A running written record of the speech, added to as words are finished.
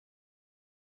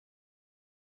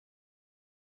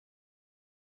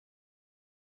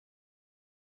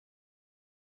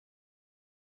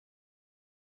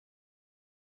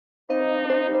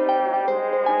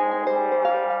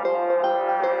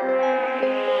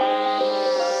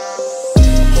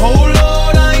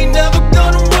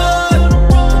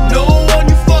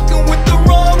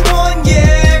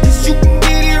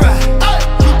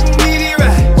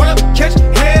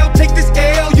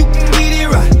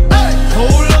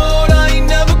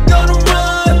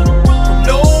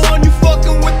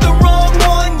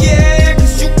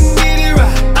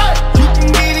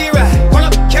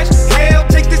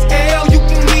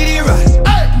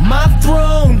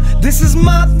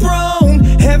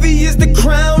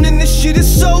crown, and this shit is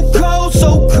so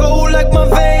cold like my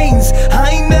veins. I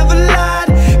ain't never lied,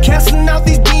 casting out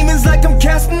these demons like I'm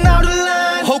casting out a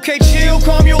line. Okay, chill,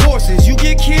 calm your horses, you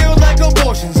get killed like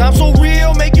abortions. I'm so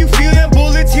real, make you feel them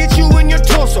bullets hit you in your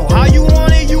torso. How you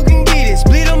want it, you can get it,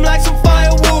 split them like some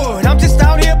firewood. I'm just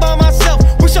out here by myself,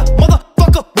 wish a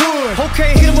motherfucker would.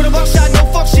 Okay, hit him with a buckshot, no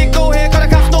fuck shit, go ahead, call the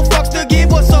cops, no fucks to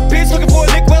give. What's up, bitch, looking for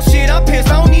a lick, well shit, I'm pissed.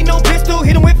 I don't need no pistol,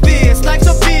 hit him with fists, life's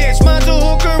a bitch. Mine's a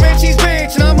hooker and she's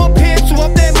rich, and I'm a pimp, so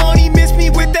up that money, miss me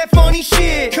with that funny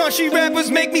shit. Country rappers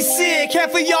make me sick,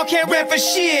 half of y'all can't rap for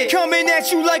shit. Coming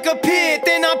at you like a pit,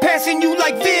 then I'm passing you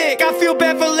like Vic. I feel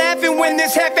bad for laughing when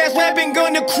this half-ass rapping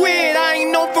gonna quit. I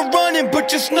ain't known for running, but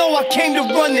just know I came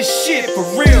to run this shit for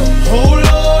real. Oh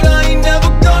Lord, I ain't never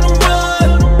gonna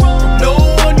run from no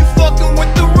one. You fucking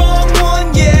with the wrong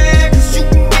one, yeah, cause you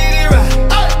can get it right.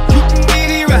 You can get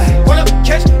it right. Run up,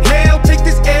 catch hell, take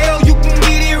this L, you can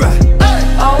get it right.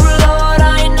 Oh Lord,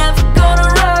 I ain't never gonna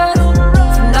run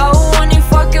from no one. You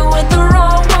fucking with the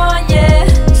wrong one, yeah,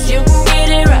 cause you can get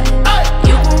it right.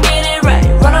 You can get it right.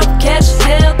 Run up, catch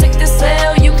hell, take this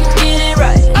L, you can get it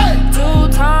right. 2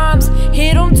 times,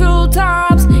 hit 'em 2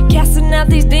 times, casting out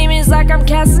these demons like I'm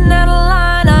casting out a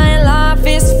line. I ain't lying,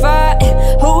 fist fight,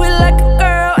 who it like a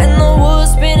girl in the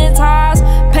woods, spinning tires,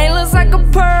 painless like a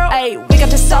pearl. Ayy, we got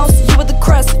the sauce, you with the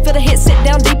crust, feel the hit sit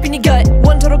down deep in your gut.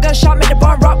 One total gunshot, made the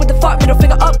barn rock with the fuck, middle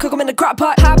finger up, cook 'em in the crock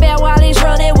pot. High bad while he's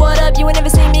running, what up? You ain't never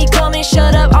seen me coming,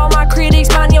 shut up. All my critics,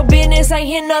 mind your business, ain't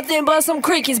hear nothing but some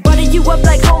crickets. Butter you up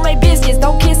like homemade biscuits,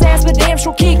 don't kiss ass but damn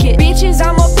sure kick it. Bitches,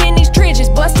 I'm up in these trenches,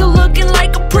 but still looking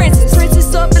like a princess.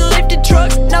 Princess up and